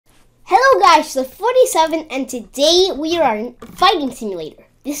guys, so 47, and today we are in Fighting Simulator.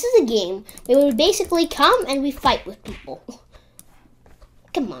 This is a game where we basically come and we fight with people.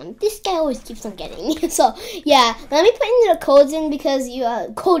 Come on, this guy always keeps on getting me. So yeah, let me put in the codes in because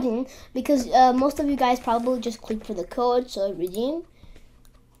most of you guys probably just click for the code. So redeem.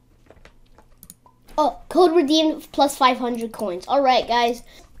 Oh, code redeemed plus 500 coins. All right, guys.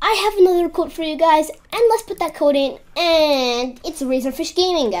 I have another code for you guys, and let's put that code in. And it's Razorfish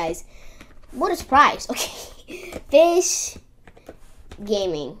Gaming, guys. What a surprise. Okay. Fish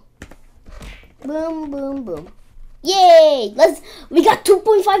Gaming. Boom, boom, boom. Yay! We got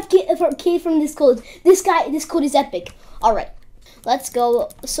 2.5k from this code. This code is epic. All right. Let's go.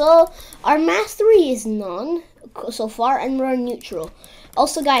 So our mastery is none so far, and we're neutral.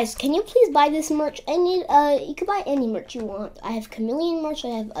 Also, guys, can you please buy this merch? You can buy any merch you want. I have Chameleon merch. I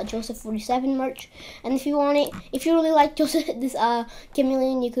have Joseph 47 merch. And if you want it, if you really like Joseph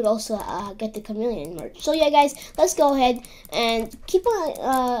Chameleon, you could also get the Chameleon merch. So yeah, guys, let's go ahead and keep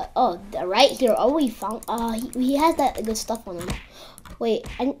on. Oh, right here. Oh, we found. He has that good stuff on him. Wait,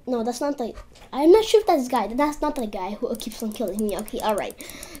 no, that's not the. I'm not sure if that's the guy. That's not the guy who keeps on killing me. Okay, all right.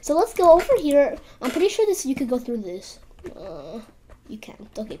 So let's go over here. I'm pretty sure you could go through this. You can't.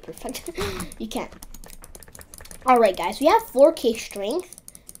 Okay, perfect. You can't. Alright, guys. We have 4k strength.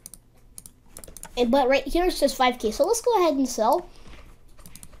 But right here it says 5k. So let's go ahead and sell.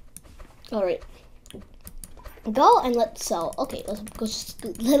 Alright. Go and let's sell. Okay, let's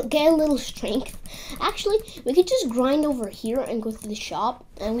go get a little strength. Actually, we could just grind over here and go to the shop.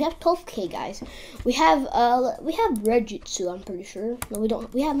 And we have 12k, guys. We have red jutsu, I'm pretty sure. No, we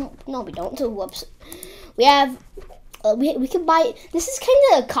don't. No, we don't. Whoops. We have... we can buy. This is kind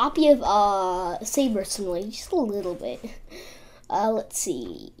of a copy of Saber Simulator, just a little bit. Let's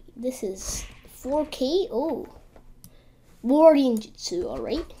see. This is 4k. Oh, Warrior Jutsu. All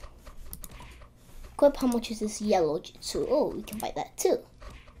right. Equip. How much is this yellow jutsu? Oh, we can buy that too.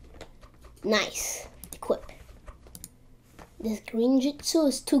 Nice. Equip. This green jutsu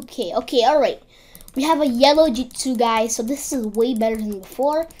is 2k. Okay. All right. We have a yellow jutsu, guys. So this is way better than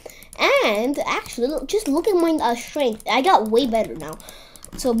before. And actually, just look at my strength. I got way better now.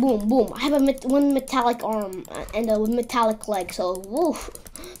 So boom, boom. I have one metallic arm and a metallic leg. So woof.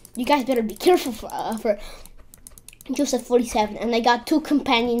 You guys better be careful for Joseph 47. And I got 2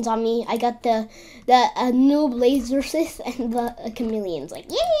 companions on me. I got the noob laser Sith and the chameleons. Like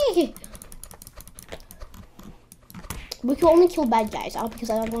yay! We can only kill bad guys out because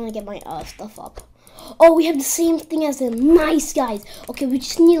I don't want to get my stuff up. Oh, we have the same thing as them. Nice, guys. Okay, we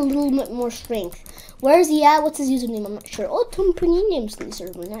just need a little bit more strength. Where is he at? What's his username? I'm not sure. Oh, Tom Panini names in the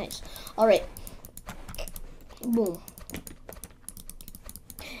server. Nice. All right. Boom.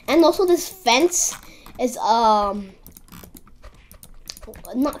 And also, this fence is not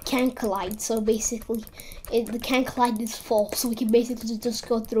can collide. So basically, the can collide is full. So we can basically just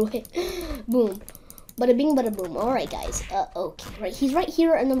go through it. Boom. Bada bing, bada boom. All right, guys. Okay, right. He's right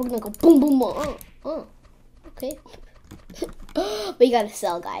here, and then we're gonna go boom, boom, boom. Oh, okay. We gotta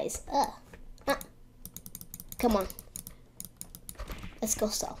sell, guys. Come on. Let's go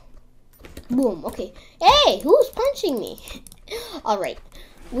sell. Boom. Okay. Hey, who's punching me? All right.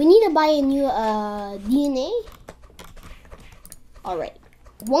 We need to buy a new DNA. All right.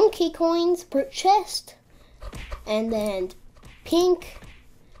 1k coins per chest, and then pink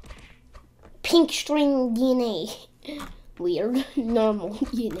string DNA. Weird. Normal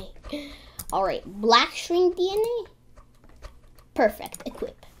DNA. All right, black string DNA. Perfect.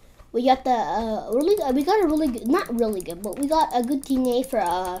 Equip. We got the we got a really good, not really good, but we got a good DNA for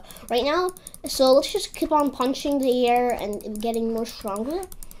right now. So let's just keep on punching the air and getting more stronger.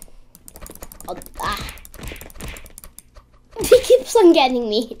 Oh, He keeps on getting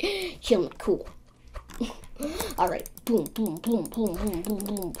me. Kill me. Cool. All right. Boom, boom, boom, boom, boom, boom,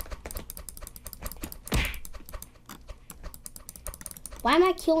 boom. Why am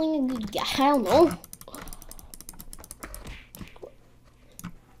I killing a good guy? I don't know.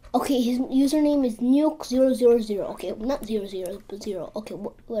 Okay, his username is nuke000. Okay, not 00, but 0. Okay,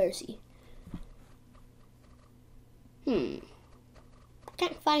 where is he?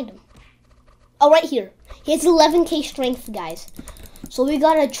 Can't find him. Oh, right here. He has 11k strength, guys. So we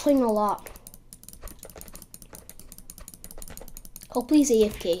gotta train a lot. Hopefully he's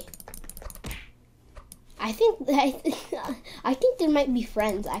AFK. I think they might be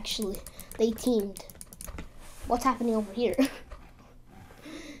friends, actually. They teamed. What's happening over here?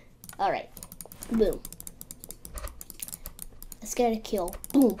 Alright. Boom. Let's get a kill.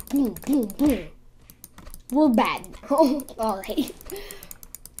 Boom, boom, boom, boom. We're bad now. Alright.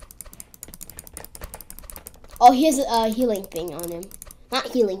 Oh, he has a healing thing on him. Not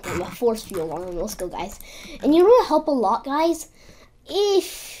healing them, but force field on them. Let's go, guys. And you know what would help a lot, guys?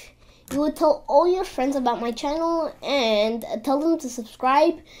 If you would tell all your friends about my channel and tell them to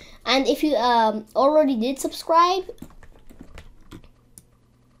subscribe. And if you already did subscribe,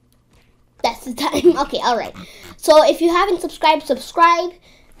 that's the time. Okay, alright. So if you haven't subscribed, subscribe.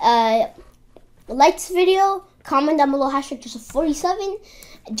 Like this video. Comment down below #Joseph47.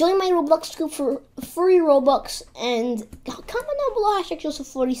 Join my Roblox group for free Robux. And comment down below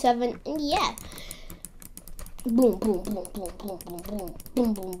 #Joseph47. And yeah. Boom, boom, boom, boom, boom, boom, boom,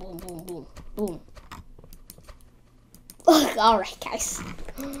 boom, boom, boom, boom, boom, boom. Alright, guys.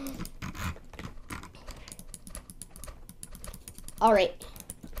 Alright.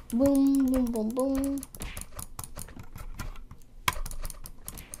 Boom, boom, boom, boom.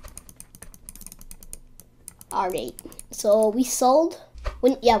 Alright. So we sold.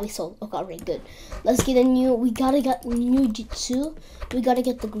 Yeah, we sold. Okay, alright, good. Let's get a new. We gotta get new Jitsu. We gotta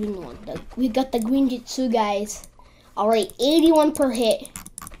get the green one. We got the green Jitsu, guys. Alright, 81 per hit.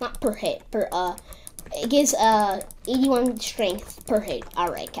 Not per hit. It gives 81 strength per hit.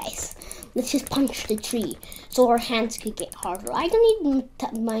 Alright, guys. Let's just punch the tree so our hands could get harder. I don't need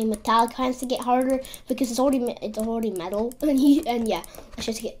my metallic hands to get harder because it's already metal. And yeah, let's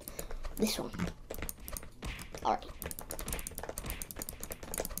just get this one. Alright.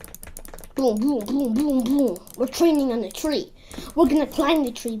 Boom, boom, boom, boom, boom. We're training on the tree. We're gonna climb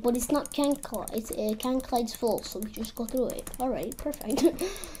the tree, but it's not can glide's full, so we just go through it. Alright, perfect.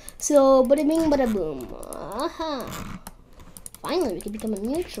 So, bada bing, bada boom. Finally, we can become a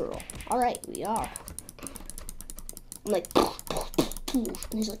neutral. Alright, we are. I'm like, and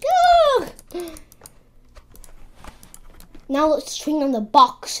he's like, ah! Now let's train on the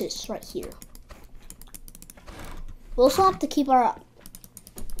boxes right here. We also have to keep our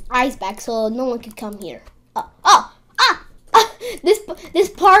eyes back so no one can come here. This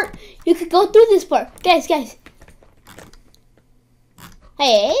part, you could go through this part. Guys.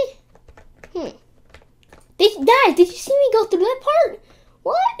 Hey. Did you see me go through that part?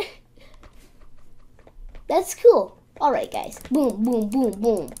 What? That's cool. Alright, guys. Boom, boom, boom,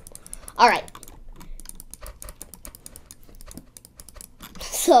 boom. Alright.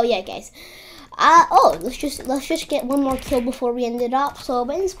 So yeah, guys. Let's just get one more kill before we end it up. So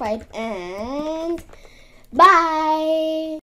subscribe and bye.